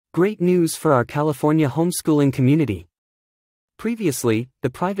Great news for our California homeschooling community. Previously, the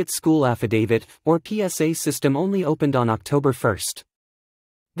Private School Affidavit, or PSA system only opened on October 1st.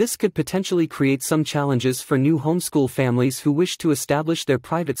 This could potentially create some challenges for new homeschool families who wish to establish their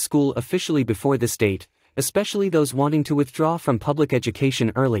private school officially before this date, especially those wanting to withdraw from public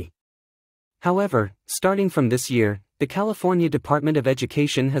education early. However, starting from this year, the California Department of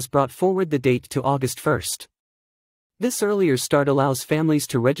Education has brought forward the date to August 1st. This earlier start allows families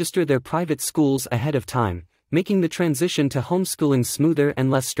to register their private schools ahead of time, making the transition to homeschooling smoother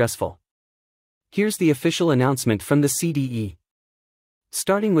and less stressful. Here's the official announcement from the CDE.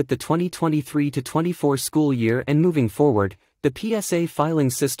 Starting with the 2023-24 school year and moving forward, the PSA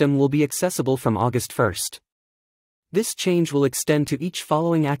filing system will be accessible from August 1st. This change will extend to each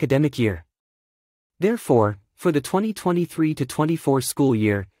following academic year. Therefore, for the 2023-24 school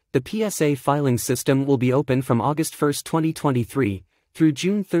year, the PSA filing system will be open from August 1, 2023, through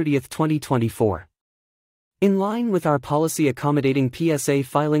June 30, 2024. In line with our policy accommodating PSA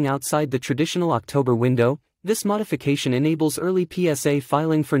filing outside the traditional October window, this modification enables early PSA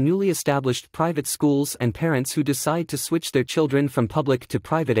filing for newly established private schools and parents who decide to switch their children from public to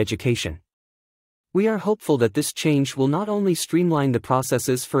private education. We are hopeful that this change will not only streamline the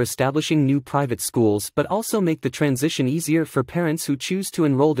processes for establishing new private schools but also make the transition easier for parents who choose to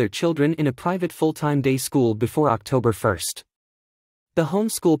enroll their children in a private full-time day school before October 1st. The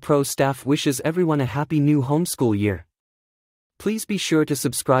Homeschool Pro staff wishes everyone a happy new homeschool year. Please be sure to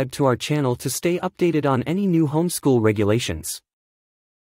subscribe to our channel to stay updated on any new homeschool regulations.